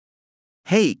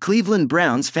Hey, Cleveland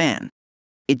Browns fan!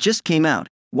 It just came out,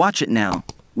 watch it now.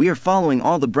 We are following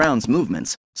all the Browns'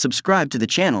 movements. Subscribe to the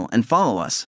channel and follow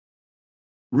us.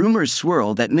 Rumors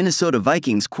swirl that Minnesota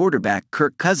Vikings quarterback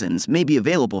Kirk Cousins may be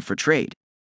available for trade.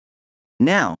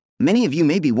 Now, many of you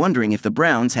may be wondering if the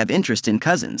Browns have interest in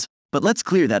Cousins, but let's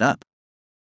clear that up.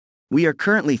 We are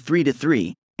currently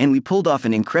 3-3, and we pulled off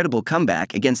an incredible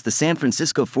comeback against the San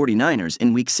Francisco 49ers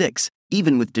in Week 6,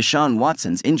 even with Deshaun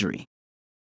Watson's injury.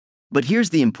 But here's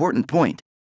the important point.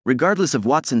 Regardless of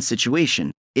Watson's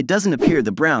situation, it doesn't appear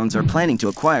the Browns are planning to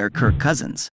acquire Kirk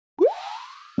Cousins.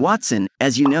 Watson,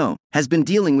 as you know, has been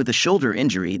dealing with a shoulder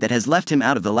injury that has left him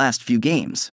out of the last few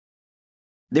games.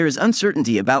 There is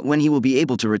uncertainty about when he will be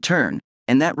able to return,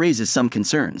 and that raises some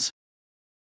concerns.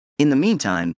 In the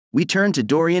meantime, we turn to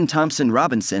Dorian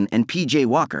Thompson-Robinson and P.J.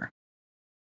 Walker.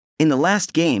 In the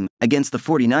last game, against the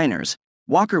 49ers,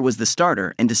 Walker was the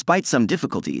starter, and despite some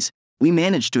difficulties, we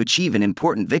managed to achieve an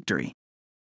important victory.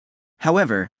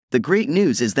 However, the great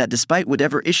news is that despite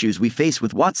whatever issues we face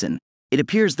with Watson, it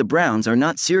appears the Browns are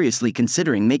not seriously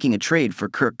considering making a trade for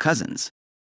Kirk Cousins.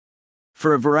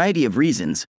 For a variety of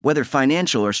reasons, whether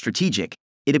financial or strategic,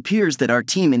 it appears that our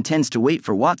team intends to wait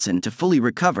for Watson to fully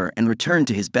recover and return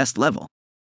to his best level.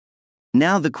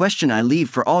 Now the question I leave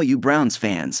for all you Browns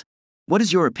fans: what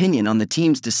is your opinion on the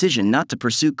team's decision not to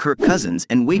pursue Kirk Cousins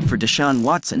and wait for Deshaun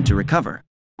Watson to recover?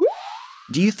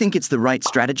 Do you think it's the right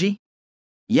strategy?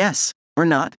 Yes or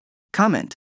not?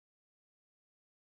 Comment.